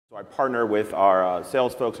I partner with our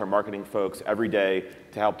sales folks, our marketing folks every day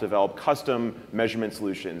to help develop custom measurement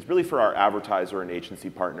solutions, really for our advertiser and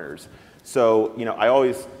agency partners. So, I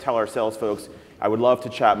always tell our sales folks, I would love to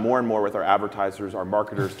chat more and more with our advertisers, our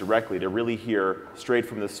marketers directly to really hear straight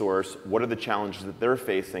from the source, what are the challenges that they're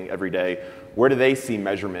facing every day, where do they see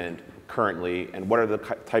measurement currently, and what are the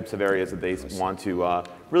types of areas that they want to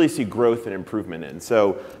really see growth and improvement in.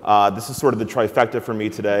 So this is sort of the trifecta for me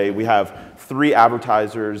today. We have 3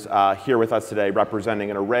 advertisers here with us today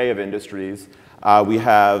representing an array of industries. We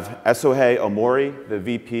have Esohe Omoruyi, the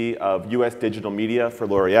VP of US Digital Media for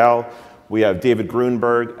L'Oreal. We have David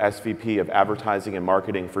Grueneberg, SVP of Advertising and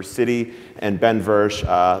Marketing for Citi, and Ben Versh,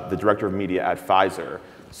 the Director of Media at Pfizer.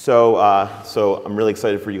 So I'm really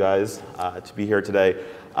excited for you guys to be here today.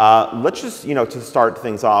 Let's just, to start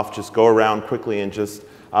things off, just go around quickly and just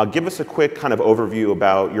give us a quick kind of overview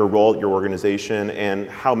about your role at your organization and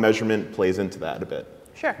how measurement plays into that a bit.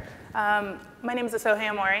 Sure. My name is Esohe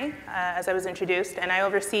Omoruyi, as I was introduced, and I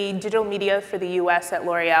oversee digital media for the US at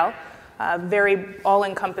L'Oreal. A very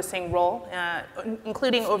all-encompassing role,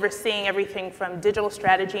 including overseeing everything from digital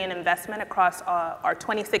strategy and investment across our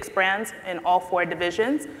 26 brands in all 4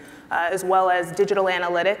 divisions, as well as digital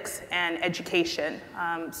analytics and education.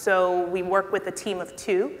 So we work with a team of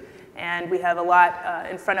 2, and we have a lot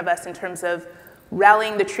in front of us in terms of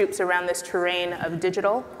rallying the troops around this terrain of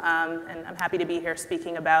digital. And I'm happy to be here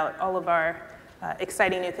speaking about all of our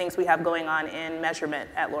exciting new things we have going on in measurement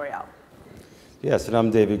at L'Oreal. Yes, and I'm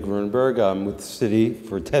David Grueneberg. I'm with Citi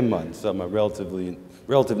for 10 months. I'm a relative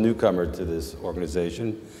newcomer to this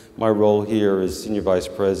organization. My role here is Senior Vice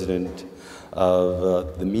President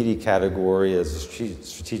of the media category as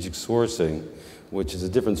strategic sourcing, which is a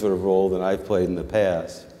different sort of role than I've played in the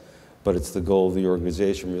past. But it's the goal of the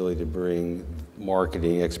organization really to bring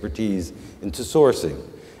marketing expertise into sourcing.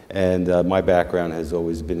 And my background has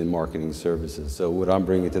always been in marketing services. So what I'm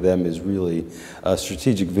bringing to them is really a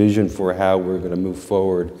strategic vision for how we're going to move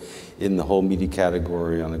forward in the whole media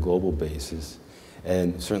category on a global basis.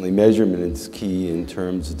 And certainly measurement is key in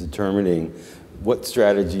terms of determining what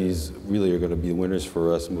strategies really are going to be winners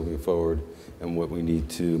for us moving forward and what we need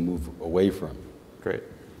to move away from. Great.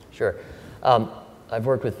 Sure. I've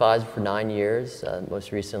worked with Pfizer for 9 years.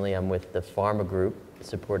 Most recently, I'm with the Pharma Group,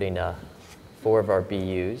 supporting 4 of our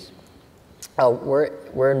BUs.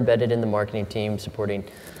 We're embedded in the marketing team, supporting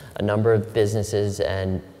a number of businesses,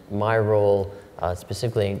 and my role,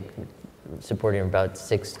 specifically supporting about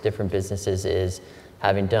 6 different businesses, is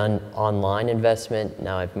having done online investment.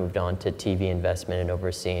 Now I've moved on to TV investment and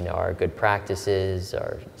overseeing our good practices,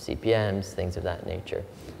 our CPMs, things of that nature,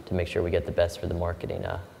 to make sure we get the best for the marketing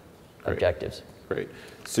objectives. Great.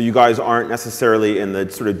 So you guys aren't necessarily in the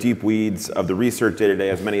sort of deep weeds of the research day-to-day,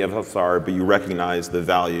 as many of us are, but you recognize the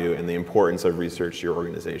value and the importance of research to your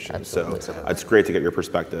organization. Absolutely. So it's great to get your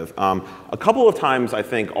perspective. A couple of times, I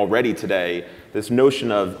think, already today, this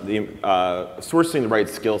notion of the, sourcing the right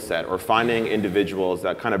skill set or finding individuals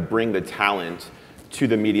that kind of bring the talent to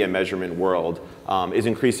the media measurement world is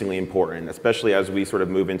increasingly important, especially as we sort of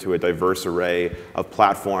move into a diverse array of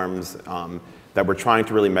platforms that we're trying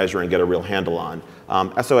to really measure and get a real handle on.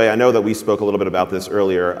 Esohe, I know that we spoke a little bit about this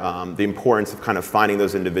earlier, the importance of kind of finding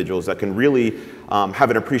those individuals that can really have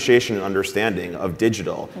an appreciation and understanding of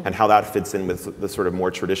digital and how that fits in with the sort of more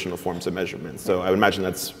traditional forms of measurement. So I would imagine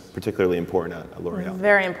that's particularly important at L'Oreal.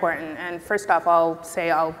 Very important. And first off, I'll say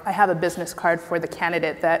I have a business card for the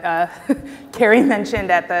candidate that Kerry mentioned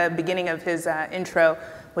at the beginning of his intro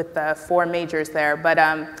with the 4 majors there. But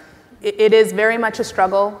it is very much a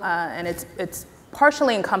struggle, and it's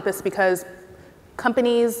partially encompassed because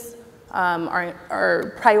companies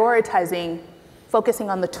are prioritizing focusing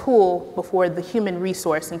on the tool before the human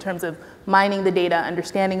resource in terms of mining the data,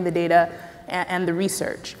 understanding the data, and the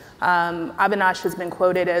research. Avinash has been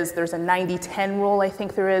quoted as there's a 90-10 rule, I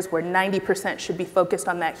think there is, where 90% should be focused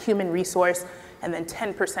on that human resource and then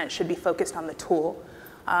 10% should be focused on the tool.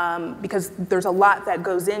 Because there's a lot that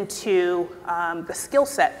goes into the skill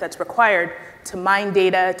set that's required to mine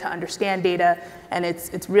data, to understand data, and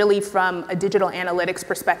it's really from a digital analytics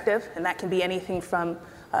perspective, and that can be anything from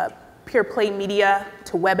pure play media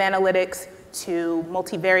to web analytics to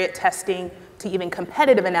multivariate testing to even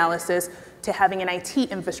competitive analysis to having an IT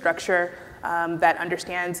infrastructure that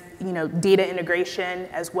understands data integration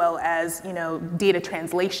as well as data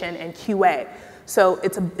translation and QA. So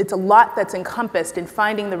it's a lot that's encompassed in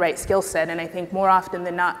finding the right skill set, and I think more often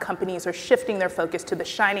than not, companies are shifting their focus to the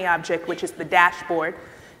shiny object, which is the dashboard.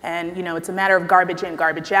 And it's a matter of garbage in,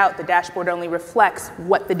 garbage out. The dashboard only reflects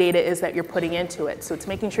what the data is that you're putting into it. So it's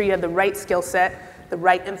making sure you have the right skill set, the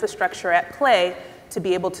right infrastructure at play to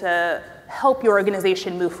be able to help your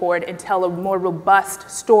organization move forward and tell a more robust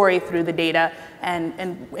story through the data.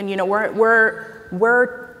 And you know,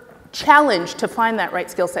 we're challenged to find that right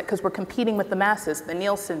skill set because we're competing with the masses, the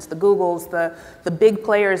Nielsen's, the Googles, the big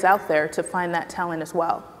players out there to find that talent as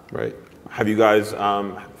well. Right. Have you guys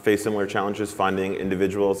faced similar challenges finding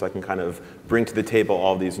individuals that can kind of bring to the table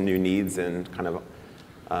all these new needs and kind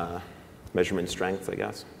of measurement strengths, I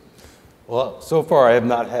guess? Well, so far I have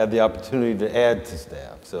not had the opportunity to add to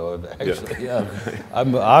staff. So actually,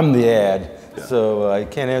 I'm the add. Yeah. So I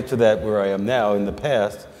can't answer that where I am now. In the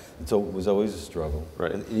past, it was always a struggle.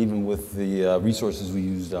 Right. And even with the resources we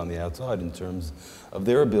used on the outside in terms of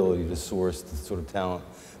their ability to source the sort of talent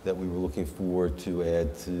that we were looking for to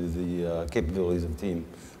add to the capabilities of the team,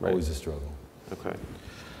 always a struggle. Okay.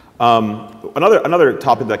 Another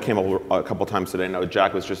topic that came up a couple times today, I know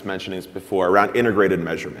Jack was just mentioning this before, around integrated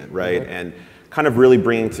measurement, right? Mm-hmm. And kind of really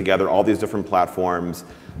bringing together all these different platforms,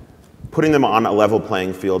 putting them on a level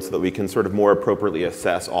playing field so that we can sort of more appropriately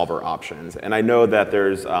assess all of our options. And I know that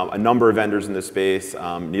there's a number of vendors in this space,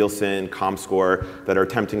 Nielsen, ComScore, that are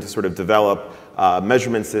attempting to sort of develop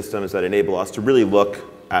measurement systems that enable us to really look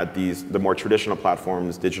at the more traditional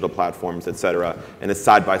platforms, digital platforms, et cetera, in a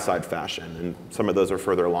side-by-side fashion. And some of those are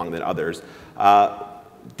further along than others.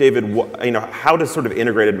 David, how does sort of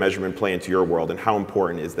integrated measurement play into your world, and how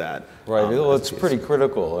important is that? Right, well, it's pretty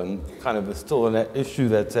critical and kind of still an issue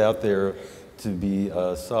that's out there to be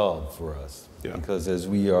solved for us. Yeah. Because as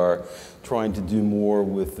we are trying to do more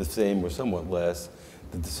with the same or somewhat less,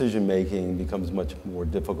 the decision-making becomes much more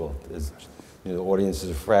difficult. As you know,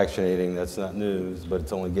 audiences are fractionating, that's not news, but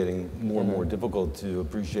it's only getting more and more difficult to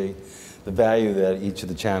appreciate the value that each of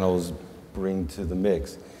the channels bring to the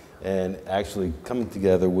mix. And actually coming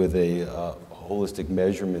together with a holistic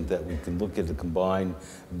measurement that we can look at the combined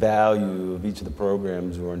value of each of the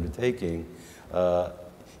programs we're undertaking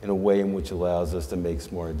in a way in which allows us to make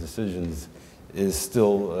smarter decisions is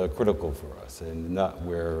still critical for us and not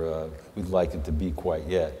where we'd like it to be quite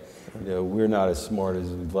yet. You know, we're not as smart as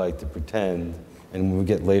we'd like to pretend, and when we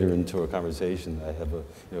get later into our conversation, I have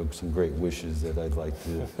some great wishes that I'd like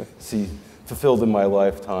to see fulfilled in my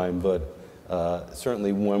lifetime, but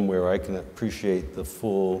certainly one where I can appreciate the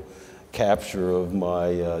full capture of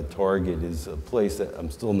my target is a place that I'm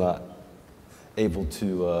still not able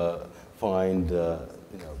to find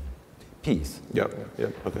peace. Yep,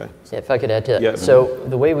 okay. Yeah, if I could add to that. Yep. So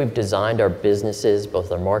the way we've designed our businesses,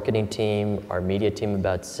 both our marketing team, our media team,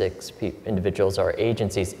 about 6 individuals, our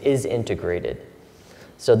agencies, is integrated.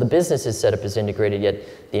 So the business is set up as integrated, yet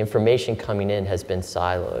the information coming in has been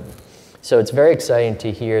siloed. So it's very exciting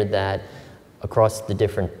to hear that across the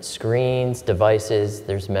different screens, devices,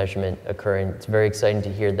 there's measurement occurring. It's very exciting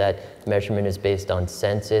to hear that measurement is based on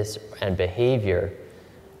census and behavior.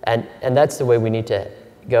 And that's the way we need to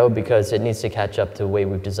go, because it needs to catch up to the way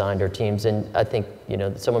we've designed our teams. And I think,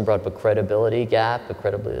 someone brought up a credibility gap, a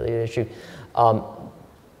credibility issue.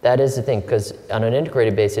 That is the thing, because on an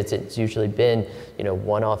integrated basis, it's usually been,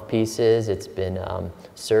 one-off pieces. It's been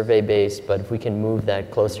survey-based, but if we can move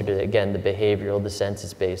that closer to, again, the behavioral, the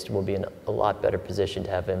census-based, we'll be in a lot better position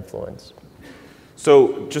to have influence.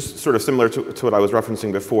 So just sort of similar to what I was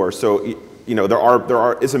referencing before. So,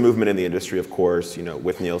 there is a movement in the industry, of course,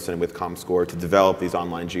 with Nielsen, with ComScore, to develop these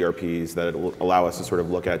online GRPs that will allow us to sort of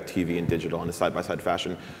look at TV and digital in a side-by-side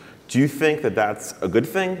fashion. Do you think that that's a good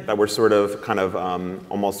thing, that we're sort of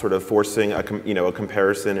almost sort of forcing a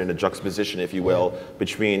comparison and a juxtaposition, if you will,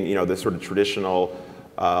 between the sort of traditional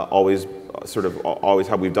always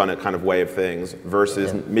how we've done it kind of way of things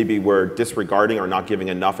versus maybe we're disregarding or not giving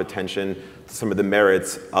enough attention to some of the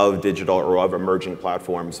merits of digital or of emerging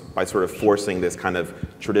platforms by sort of forcing this kind of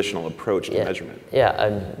traditional approach to measurement?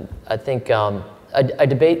 Yeah, I think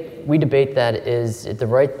we debate that is it the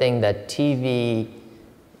right thing that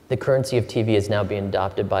the currency of TV is now being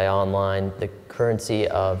adopted by online, the currency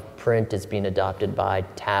of print is being adopted by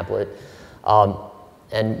tablet.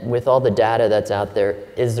 And with all the data that's out there,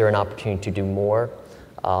 is there an opportunity to do more?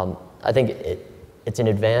 I think it's an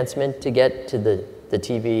advancement to get to the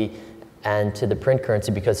TV and to the print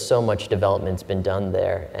currency because so much development's been done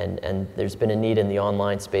there. And there's been a need in the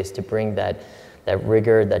online space to bring that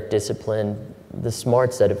rigor, that discipline, the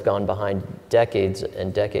smarts that have gone behind decades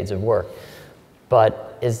and decades of work.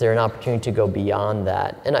 But is there an opportunity to go beyond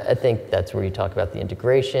that? And I think that's where you talk about the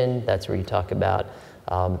integration, that's where you talk about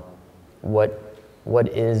what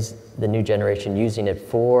is the new generation using it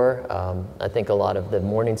for. I think a lot of the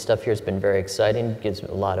morning stuff here has been very exciting, gives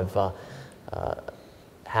a lot of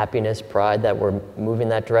happiness, pride that we're moving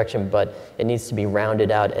that direction, but it needs to be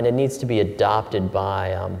rounded out and it needs to be adopted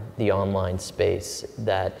by the online space,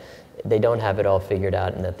 that they don't have it all figured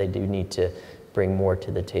out and that they do need to bring more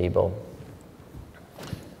to the table.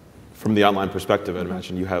 From the online perspective, I'd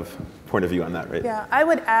imagine you have a point of view on that, right? Yeah, I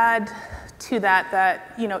would add to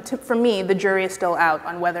that, you know, for me, the jury is still out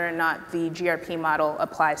on whether or not the GRP model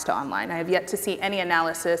applies to online. I have yet to see any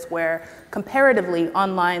analysis where comparatively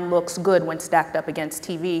online looks good when stacked up against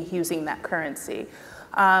TV using that currency.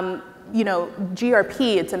 You know,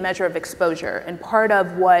 GRP, it's a measure of exposure, and part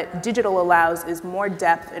of what digital allows is more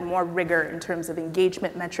depth and more rigor in terms of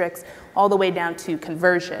engagement metrics, all the way down to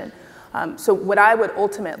conversion. So what I would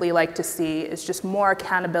ultimately like to see is just more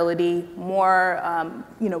accountability, more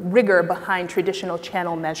you know, rigor behind traditional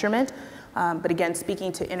channel measurement. But again,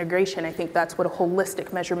 speaking to integration, I think that's what a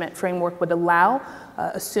holistic measurement framework would allow,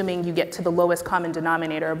 assuming you get to the lowest common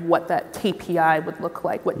denominator of what that KPI would look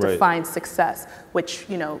like, what defines success, which,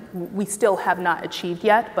 you know, we still have not achieved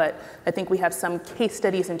yet, but I think we have some case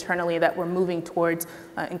studies internally that we're moving towards,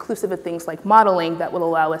 inclusive of things like modeling, that will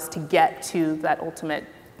allow us to get to that ultimate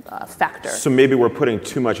factor. So maybe we're putting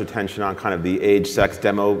too much attention on kind of the age, sex,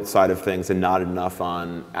 demo side of things and not enough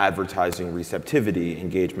on advertising receptivity,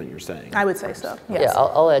 engagement, you're saying? I would say so, yes. Yeah,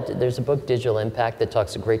 I'll add, there's a book, Digital Impact, that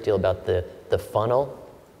talks a great deal about the funnel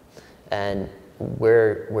and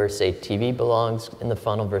where say TV belongs in the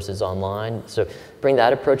funnel versus online. So bring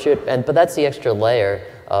that approach to it, but that's the extra layer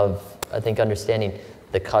of, I think, understanding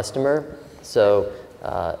the customer. So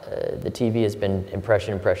the TV has been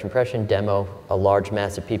impression, demo, a large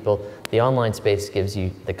mass of people. The online space gives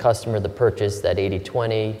you the customer, the purchase, that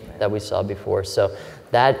 80-20 that we saw before. So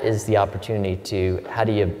that is the opportunity to, how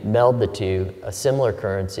do you meld the two, a similar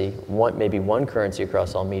currency, maybe one currency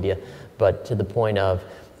across all media, but to the point of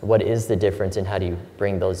what is the difference and how do you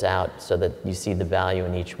bring those out so that you see the value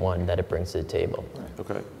in each one that it brings to the table.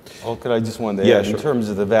 Okay. Well, could I just want to add, in terms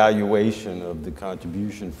of the valuation of the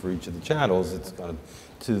contribution for each of the channels, it's kind of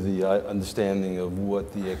to the understanding of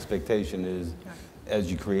what the expectation is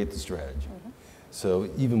as you create the strategy. So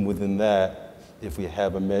even within that, if we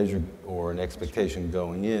have a measure or an expectation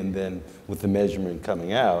going in, then with the measurement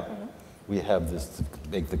coming out, we have this to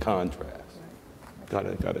make the contrast. Got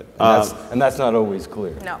it. And that's not always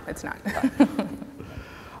clear. No, it's not.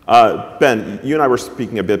 Ben, you and I were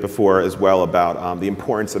speaking a bit before as well about the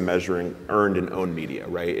importance of measuring earned and owned media,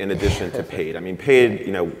 right? In addition to paid. I mean, paid,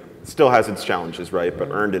 you know, still has its challenges, right?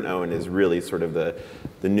 But earned and owned is really sort of the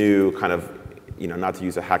new kind of, you know, not to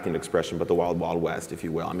use a hacking expression, but the wild, wild west, if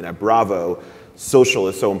you will. I mean, at Bravo, social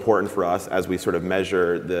is so important for us as we sort of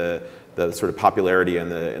measure the sort of popularity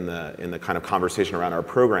and the kind of conversation around our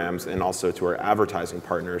programs, and also to our advertising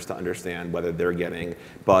partners to understand whether they're getting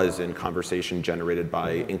buzz and conversation generated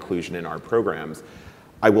by inclusion in our programs.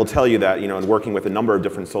 I will tell you that, you know, in working with a number of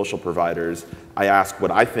different social providers, I ask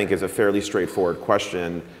what I think is a fairly straightforward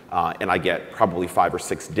question, and I get probably 5 or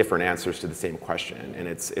 6 different answers to the same question. And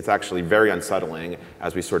it's actually very unsettling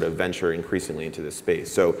as we sort of venture increasingly into this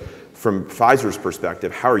space. So from Pfizer's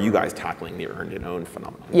perspective, how are you guys tackling the earned and owned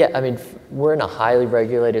phenomenon? Yeah, I mean, we're in a highly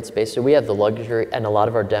regulated space, so we have the luxury, and a lot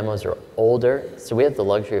of our demos are older, so we have the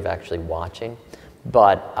luxury of actually watching.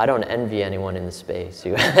 But I don't envy anyone in the space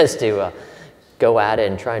who has to go at it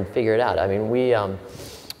and try and figure it out. I mean, we,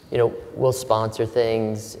 you know, we'll sponsor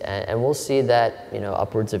things, and we'll see that, you know,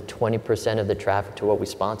 upwards of 20% of the traffic to what we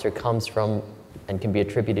sponsor comes from and can be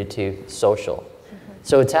attributed to social.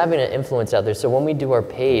 So it's having an influence out there. So when we do our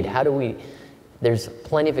paid, there's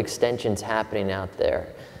plenty of extensions happening out there.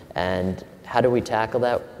 And how do we tackle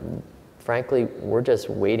that? Frankly, we're just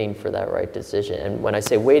waiting for that right decision. And when I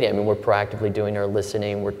say waiting, I mean, we're proactively doing our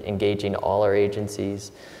listening. We're engaging all our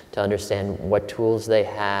agencies to understand what tools they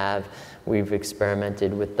have. We've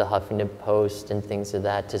experimented with the Huffington Post and things of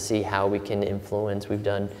that to see how we can influence. We've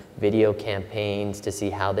done video campaigns to see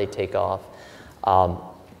how they take off.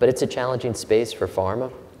 But it's a challenging space for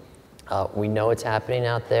pharma. We know it's happening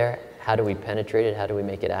out there. How do we penetrate it? How do we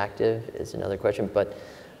make it active is another question. But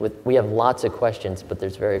we have lots of questions, but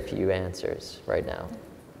there's very few answers right now.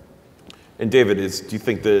 And David, do you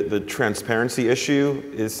think the transparency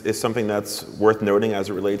issue is something that's worth noting as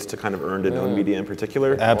it relates to kind of earned and owned media in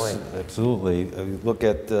particular? Absolutely. Look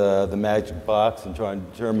at the magic box and try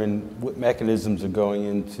and determine what mechanisms are going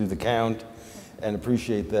into the count, and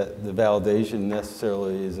appreciate that the validation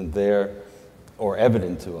necessarily isn't there or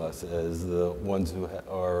evident to us as the ones who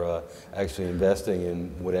are actually investing in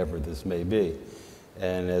whatever this may be.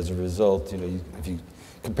 And as a result, you know, if you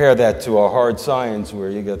compare that to our hard science, where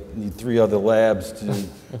you need 3 other labs to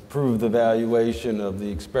prove the valuation of the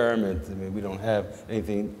experiment, I mean, we don't have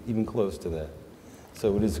anything even close to that.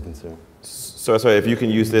 So it is a concern. So if you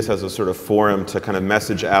can use this as a sort of forum to kind of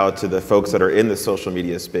message out to the folks that are in the social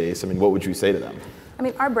media space, I mean, what would you say to them? I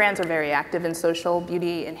mean, our brands are very active in social.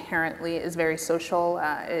 Beauty inherently is very social.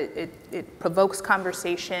 It provokes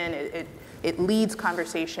conversation. It leads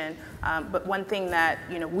conversation. But one thing that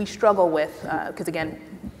we struggle with, because again,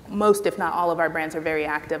 most, if not all of our brands are very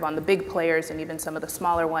active on the big players and even some of the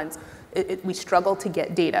smaller ones, we struggle to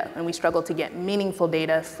get data, and we struggle to get meaningful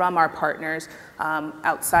data from our partners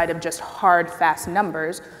outside of just hard, fast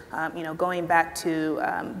numbers. Going back to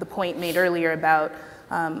the point made earlier about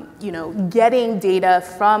getting data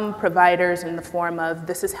from providers in the form of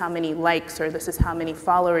this is how many likes or this is how many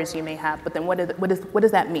followers you may have, but then what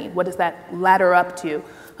does that mean? What does that ladder up to?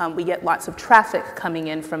 We get lots of traffic coming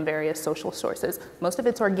in from various social sources. Most of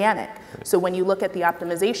it's organic. So when you look at the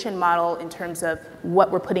optimization model in terms of what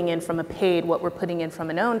we're putting in from a paid, what we're putting in from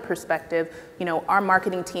an owned perspective, our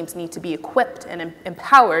marketing teams need to be equipped and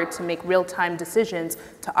empowered to make real-time decisions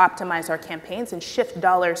to optimize our campaigns and shift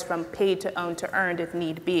dollars from paid to owned to earned if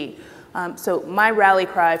need be. So my rally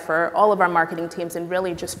cry for all of our marketing teams and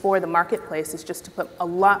really just for the marketplace is just to put a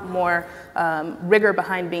lot more rigor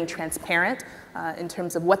behind being transparent in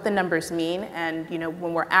terms of what the numbers mean. And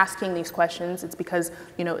when we're asking these questions, it's because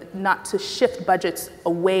not to shift budgets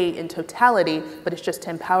away in totality, but it's just to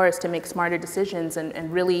empower us to make smarter decisions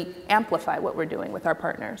and really amplify what we're doing with our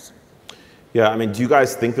partners. Yeah, I mean, do you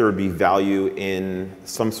guys think there would be value in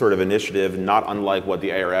some sort of initiative, not unlike what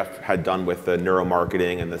the ARF had done with the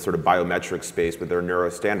neuromarketing and the sort of biometric space with their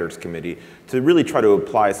neurostandards committee, to really try to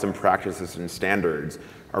apply some practices and standards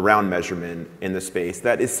around measurement in the space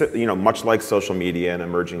that is, much like social media and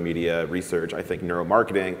emerging media research? I think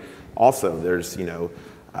neuromarketing also, there's,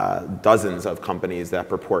 dozens of companies that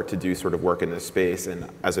purport to do sort of work in this space. And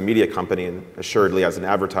as a media company, and assuredly as an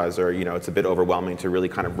advertiser, it's a bit overwhelming to really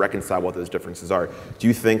kind of reconcile what those differences are. Do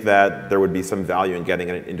you think that there would be some value in getting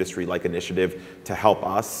an industry-like initiative to help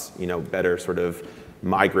us, better sort of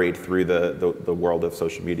migrate through the world of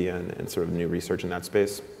social media and sort of new research in that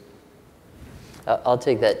space? I'll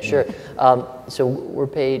take that, sure. So we're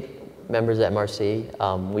paid members at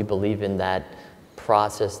MRC. We believe in that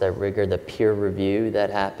process, that rigor, the peer review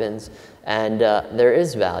that happens, and there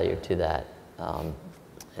is value to that.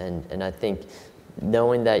 And I think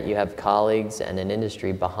knowing that you have colleagues and an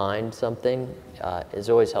industry behind something is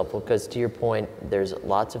always helpful, because to your point, there's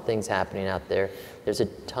lots of things happening out there. There's a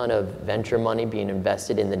ton of venture money being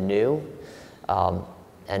invested in the new,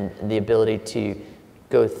 and the ability to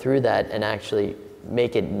go through that and actually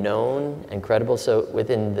make it known and credible. So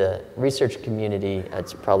within the research community,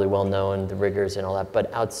 it's probably well known, the rigors and all that,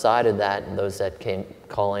 but outside of that, and those that came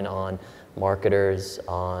calling on marketers,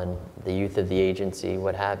 on the youth of the agency,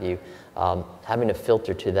 what have you, having a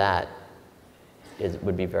filter to that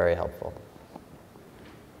would be very helpful.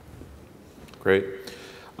 Great.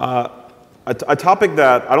 A topic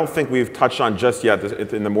that I don't think we've touched on just yet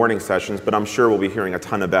in the morning sessions, but I'm sure we'll be hearing a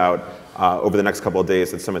ton about over the next couple of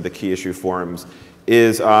days at some of the key issue forums,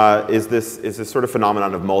 is this sort of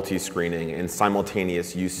phenomenon of multi-screening and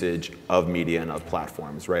simultaneous usage of media and of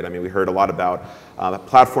platforms, right? I mean, we heard a lot about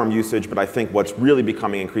platform usage, but I think what's really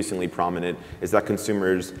becoming increasingly prominent is that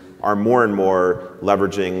consumers are more and more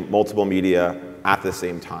leveraging multiple media at the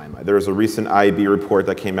same time. There was a recent IAB report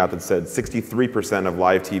that came out that said 63% of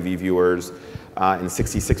live TV viewers and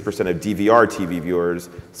 66% of DVR TV viewers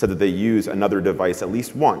said that they use another device at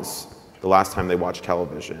least once the last time they watch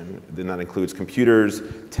television. And that includes computers,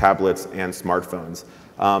 tablets, and smartphones.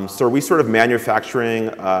 So are we sort of manufacturing,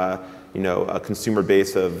 a consumer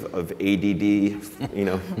base of ADD,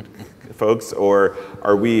 folks, or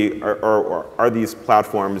are these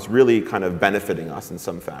platforms really kind of benefiting us in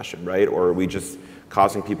some fashion, right? Or are we just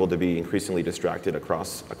causing people to be increasingly distracted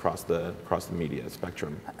across the media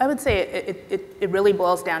spectrum? I would say it really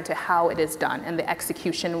boils down to how it is done and the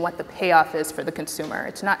execution and what the payoff is for the consumer.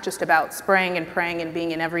 It's not just about spraying and praying and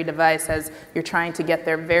being in every device as you're trying to get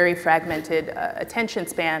their very fragmented attention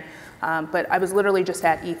span. But I was literally just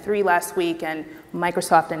at E3 last week, and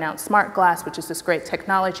Microsoft announced Smart Glass, which is this great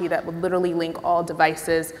technology that would literally link all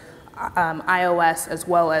devices, iOS as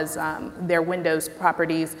well as their Windows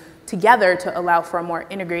properties, together to allow for a more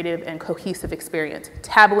integrative and cohesive experience.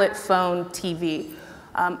 Tablet, phone, TV.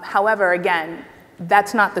 However, again,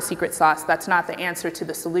 that's not the secret sauce. That's not the answer to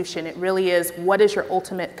the solution. It really is, what is your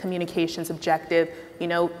ultimate communications objective?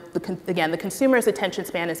 Again, the consumer's attention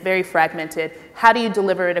span is very fragmented. How do you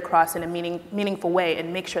deliver it across in a meaningful way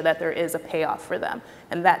and make sure that there is a payoff for them?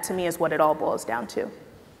 And that, to me, is what it all boils down to.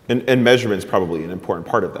 And measurement's probably an important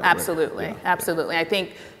part of that. Absolutely, right? Absolutely. I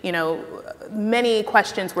think, many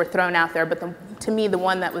questions were thrown out there, but to me, the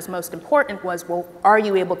one that was most important was, well, are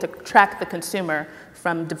you able to track the consumer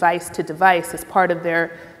from device to device as part of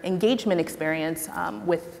their engagement experience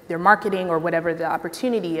with their marketing or whatever the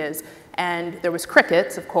opportunity is? And there was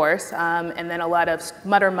crickets, of course, and then a lot of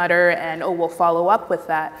mutter, and, oh, we'll follow up with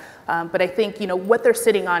that. But I think, what they're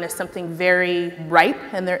sitting on is something very ripe,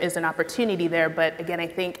 and there is an opportunity there. But again, I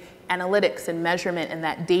think analytics and measurement and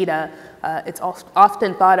that data, it's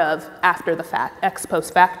often thought of after the fact, ex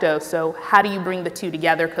post facto. So how do you bring the two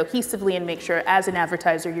together cohesively and make sure as an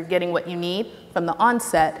advertiser you're getting what you need from the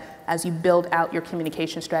onset as you build out your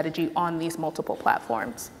communication strategy on these multiple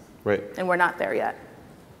platforms? Right. And we're not there yet.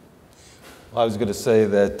 Well, I was going to say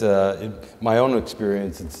that in my own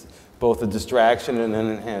experience, it's both a distraction and an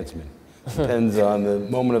enhancement. Depends on the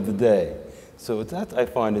moment of the day. So that I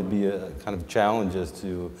find to be a kind of challenge as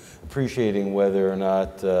to appreciating whether or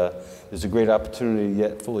not there's a great opportunity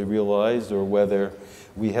yet fully realized, or whether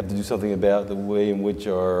we have to do something about the way in which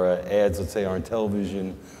our ads, let's say, on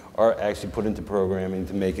television, are actually put into programming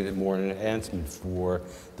to make it more an enhancement for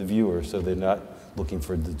the viewer, so they're not looking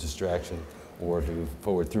for the distraction or to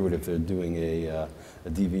forward through it if they're doing a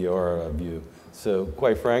DVR view. So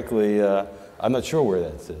quite frankly, I'm not sure where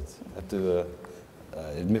that sits. I have to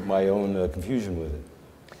admit my own confusion with it.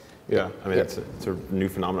 Yeah, I mean, it's a new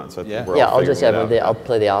phenomenon, so I think we're all I'll just add, figuring it out. I'll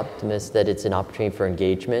play the optimist that it's an opportunity for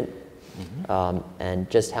engagement, and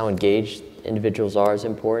just how engaged individuals are is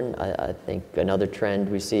important. I think another trend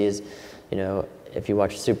we see is, if you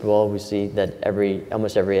watch the Super Bowl, we see that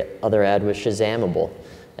almost every other ad was Shazamable.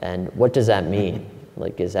 And what does that mean?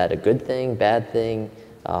 Like, is that a good thing, bad thing?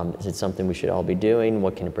 Is it something we should all be doing?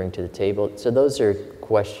 What can it bring to the table? So those are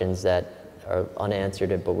questions that are unanswered,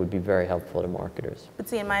 but would be very helpful to marketers. But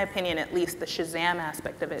see, in my opinion, at least the Shazam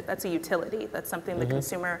aspect of it, that's a utility. That's something the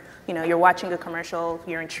consumer, you're watching a commercial,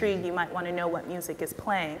 you're intrigued, you might want to know what music is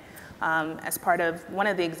playing. As part of one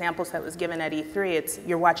of the examples that was given at E3,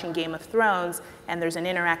 you're watching Game of Thrones, and there's an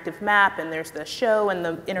interactive map, and there's the show, and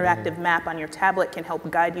the interactive map on your tablet can help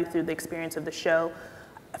guide you through the experience of the show.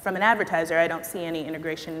 From an advertiser, I don't see any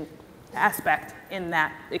integration aspect in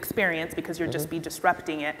that experience because you'll just be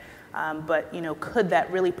disrupting it. But could that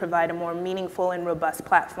really provide a more meaningful and robust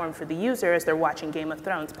platform for the user as they're watching Game of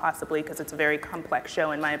Thrones? Possibly, because it's a very complex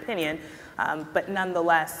show, in my opinion. But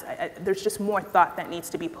nonetheless, there's just more thought that needs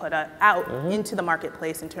to be put out into the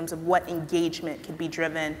marketplace in terms of what engagement can be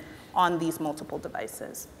driven on these multiple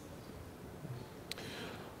devices.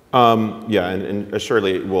 Yeah, and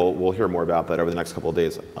assuredly we'll hear more about that over the next couple of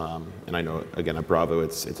days. And I know, again, at Bravo,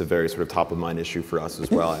 it's a very sort of top of mind issue for us,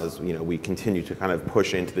 as well as we continue to kind of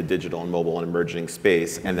push into the digital and mobile and emerging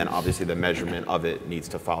space, and then obviously the measurement of it needs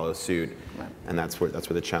to follow suit, and that's where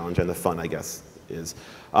the challenge and the fun, I guess, is.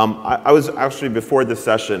 I was actually, before this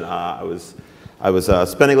session, I was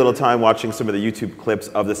spending a little time watching some of the YouTube clips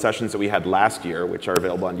of the sessions that we had last year, which are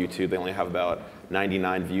available on YouTube. They only have about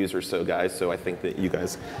 99 views or so, guys, so I think that you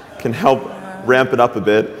guys can help ramp it up a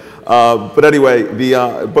bit. But anyway,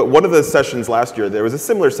 but one of the sessions last year, there was a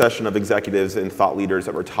similar session of executives and thought leaders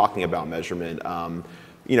that were talking about measurement,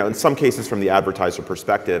 in some cases from the advertiser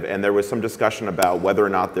perspective, and there was some discussion about whether or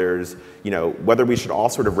not there's, whether we should all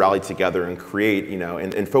sort of rally together and create,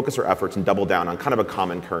 and focus our efforts and double down on kind of a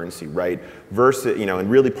common currency, right? Versus,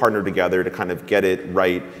 and really partner together to kind of get it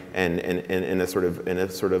right and in a sort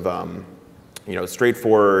of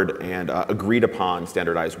straightforward and agreed upon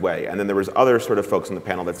standardized way. And then there was other sort of folks on the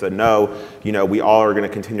panel that said, no, we all are going to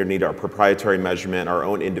continue to need our proprietary measurement, our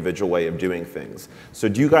own individual way of doing things. So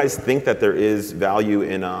do you guys think that there is value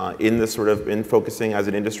in this sort of, in focusing as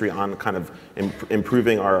an industry on kind of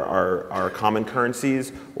improving our common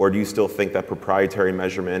currencies? Or do you still think that proprietary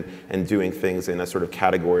measurement and doing things in a sort of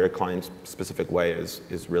category or client specific way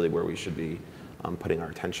is really where we should be putting our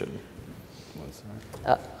attention?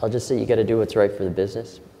 I'll just say you got to do what's right for the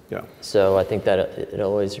business. Yeah. So I think that it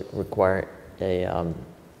always require a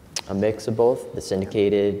mix of both, the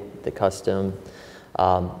syndicated, the custom.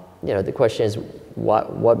 The question is,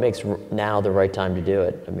 what makes now the right time to do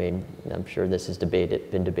it? I mean, I'm sure this has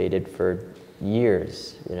been debated for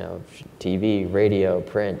years. TV, radio,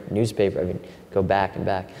 print, newspaper. I mean, go back and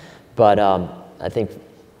back. But I think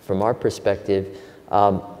from our perspective,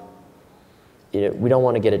 we don't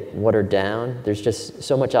want to get it watered down. There's just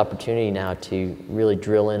so much opportunity now to really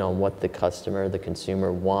drill in on what the customer, the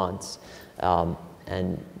consumer wants.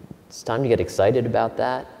 And it's time to get excited about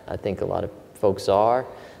that. I think a lot of folks are.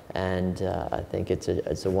 And I think it's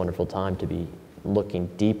a wonderful time to be looking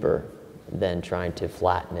deeper than trying to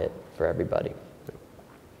flatten it for everybody.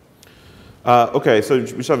 Okay, so we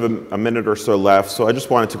just have a minute or so left. So I just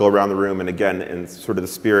wanted to go around the room, and again, in sort of the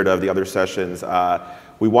spirit of the other sessions,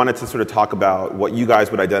 we wanted to sort of talk about what you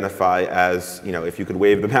guys would identify as, if you could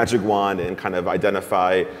wave the magic wand and kind of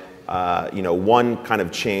identify, one kind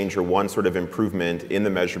of change or one sort of improvement in the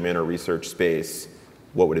measurement or research space,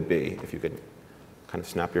 what would it be if you could kind of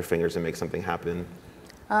snap your fingers and make something happen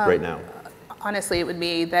right now? Honestly, it would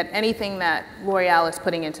be that anything that L'Oreal is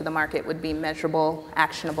putting into the market would be measurable,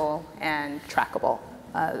 actionable, and trackable.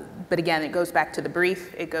 But again, it goes back to the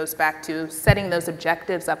brief. It goes back to setting those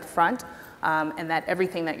objectives up front, and that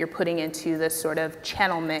everything that you're putting into this sort of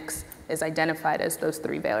channel mix is identified as those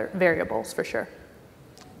three variables for sure.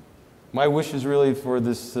 My wish is really for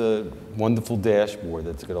this wonderful dashboard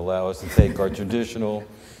that's going to allow us to take our traditional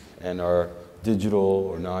and our digital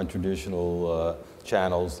or non-traditional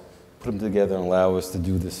channels, put them together and allow us to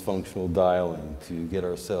do this functional dialing, to get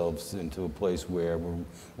ourselves into a place where when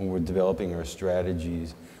we're developing our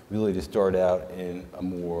strategies, really to start out in a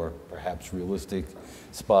more perhaps realistic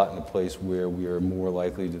spot, in a place where we are more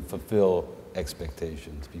likely to fulfill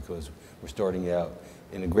expectations because we're starting out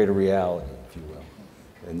in a greater reality, if you will.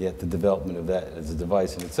 And yet the development of that as a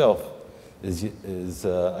device in itself is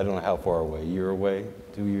I don't know how far away, a year away,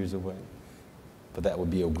 2 years away? But that would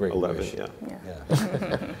be a great 11, wish. yeah.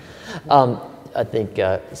 I think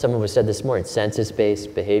someone was said this morning,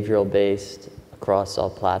 census-based, behavioral-based, across all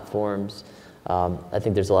platforms. I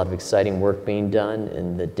think there's a lot of exciting work being done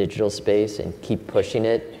in the digital space and keep pushing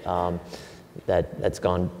it. That's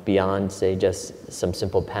gone beyond, say, just some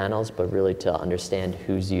simple panels, but really to understand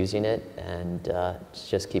who's using it and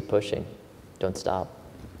just keep pushing. Don't stop.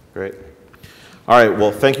 Great. All right,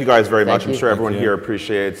 well, thank you guys very much. I'm you. sure everyone here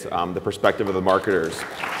appreciates the perspective of the marketers.